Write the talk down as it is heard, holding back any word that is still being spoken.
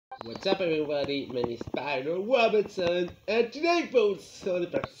What's up, everybody? My name is Byron Robinson, and today, folks, so the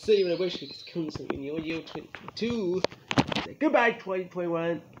first I wish it's coming in your year 2022. Say goodbye,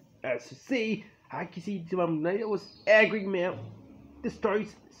 2021. As you see, I can see some night was angry man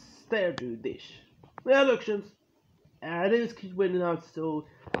destroys Stardew Dish. Elections, and it was winning out, so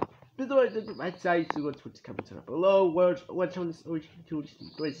the right side to what's coming to below. What's on this original to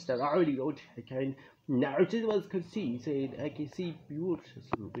that I already wrote. I can narrative was conceived, saying I can see beautiful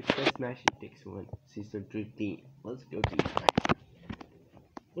which best match takes one sister drifting. Let's go to it.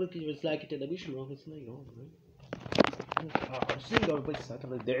 What if it was like a television or it's like all right? Single but sort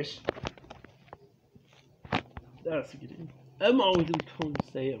of a dish. That's a good thing. I'm always going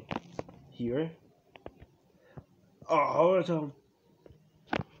to say here. Oh, it's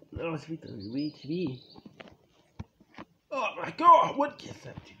that was with the TV. Oh my god, what is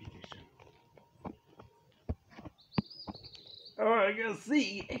that TV station? Oh, I can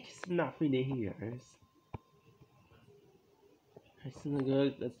see it's nothing in here. It's not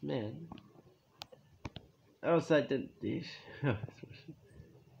good, that's man. Outside the dish.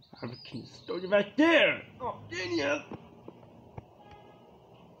 I can store it back there! Oh, genius!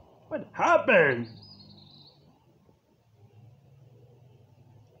 What happened?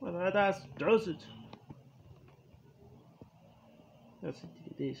 Well, that does it. That's it.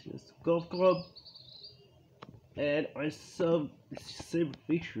 This is golf club, and I saw same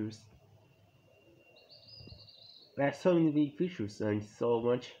features. There's so many features and so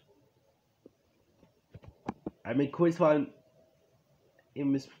much. I mean, quiz one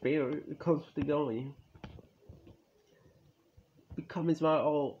in Miss Fair it comes with the going. Becomes my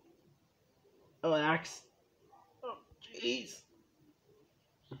all axe. Oh, jeez.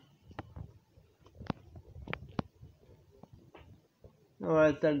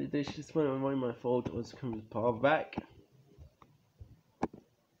 Alright, then this is one my fault. It was coming power back.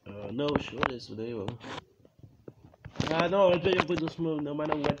 No, sure this video. No, I don't put this move no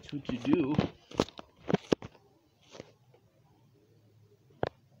matter what you do.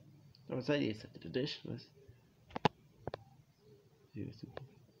 I was saying it's the dish was.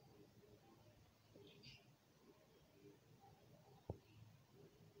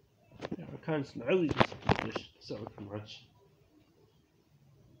 I can't smell this dish so much.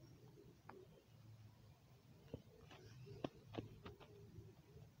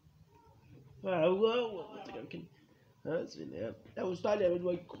 Well, I think I can. That's in there. That was not even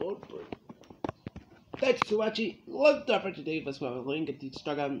my corporate. Thanks for watching. Look up for today. That's why the link at the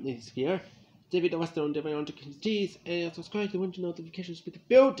Instagram is here. The video was done on to cheese and subscribe to want to notifications with the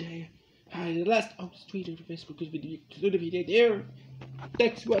build. And the last tweet on Facebook because we do the video there.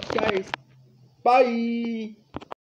 Thanks for watching, guys. Bye.